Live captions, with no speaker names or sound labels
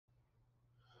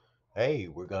Hey,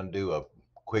 we're going to do a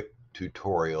quick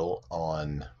tutorial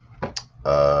on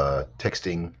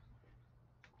texting,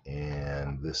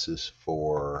 and this is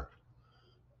for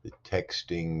the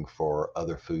texting for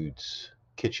Other Foods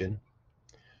Kitchen.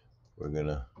 We're going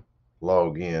to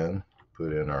log in,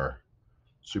 put in our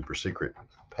super secret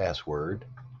password,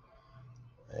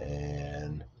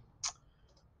 and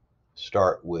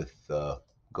start with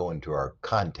going to our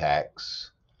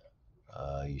contacts.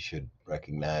 You should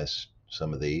recognize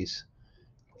some of these.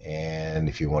 And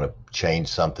if you want to change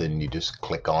something, you just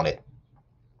click on it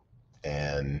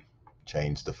and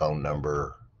change the phone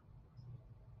number.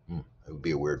 It would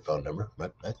be a weird phone number,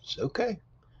 but that's okay.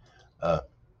 Uh,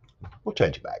 we'll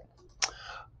change it back.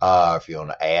 If you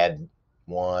want to add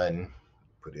one,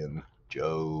 put in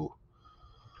Joe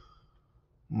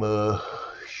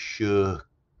Musha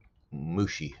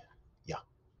Mushi. Yeah,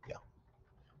 yeah.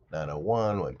 901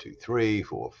 123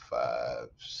 4 5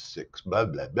 6 blah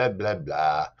blah blah blah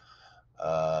blah.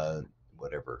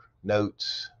 Whatever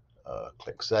notes.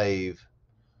 Click save.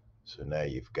 So now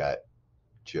you've got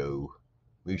Joe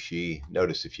Mushi.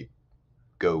 Notice if you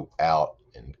go out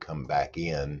and come back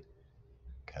in,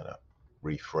 kind of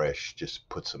refresh, just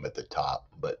puts them at the top.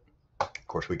 But of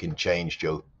course, we can change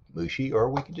Joe Mushi or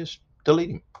we can just delete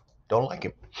him. Don't like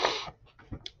him.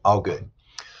 All good.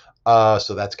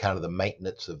 So that's kind of the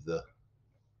maintenance of the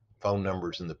phone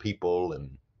numbers and the people,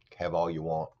 and have all you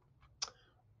want.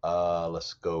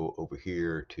 Let's go over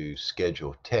here to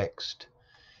schedule text,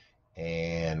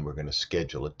 and we're going to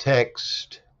schedule a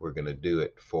text. We're going to do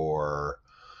it for,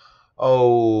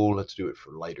 let's do it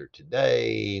for later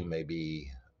today,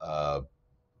 maybe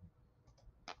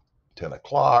 10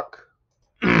 o'clock.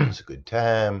 It's a good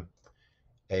time.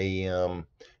 AM.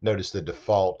 Notice the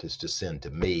default is to send to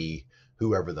me,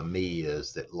 whoever the me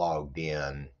is that logged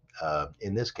in.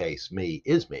 In this case, me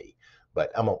is me,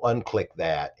 but I'm going to unclick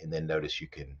that, and then notice you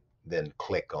can then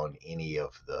click on any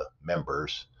of the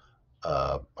members.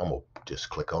 I'm going to just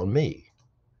click on me.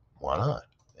 Why not?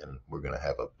 And we're going to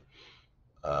have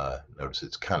notice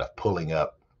it's kind of pulling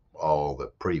up all the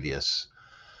previous,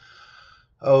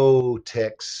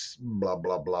 text, blah,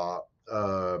 blah, blah.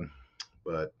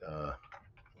 But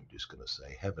I'm just going to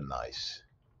say, have a nice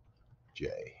J.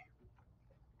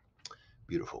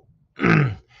 Beautiful.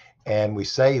 And we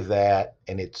save that,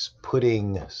 and it's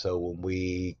putting, so when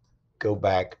we go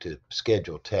back to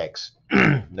schedule text,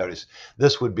 notice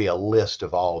this would be a list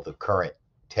of all the current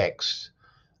texts.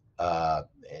 Uh,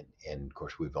 and of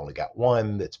course, we've only got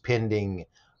one that's pending.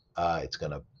 It's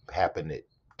going to happen at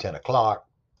 10 o'clock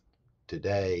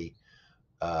today.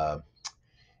 Uh,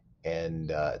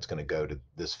 and it's going to go to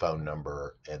this phone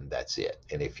number, and that's it.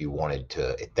 And if you wanted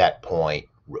to, at that point,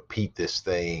 repeat this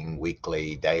thing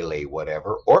weekly, daily,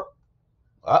 whatever, or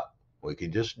uh, we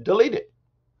can just delete it.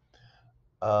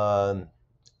 Um,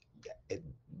 it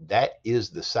that is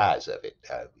the size of it.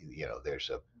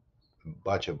 There's a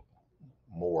bunch of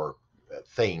more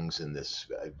things in this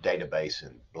database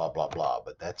and blah blah blah,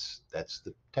 but that's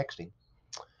the texting.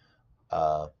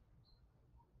 Uh,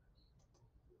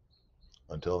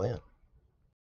 until then.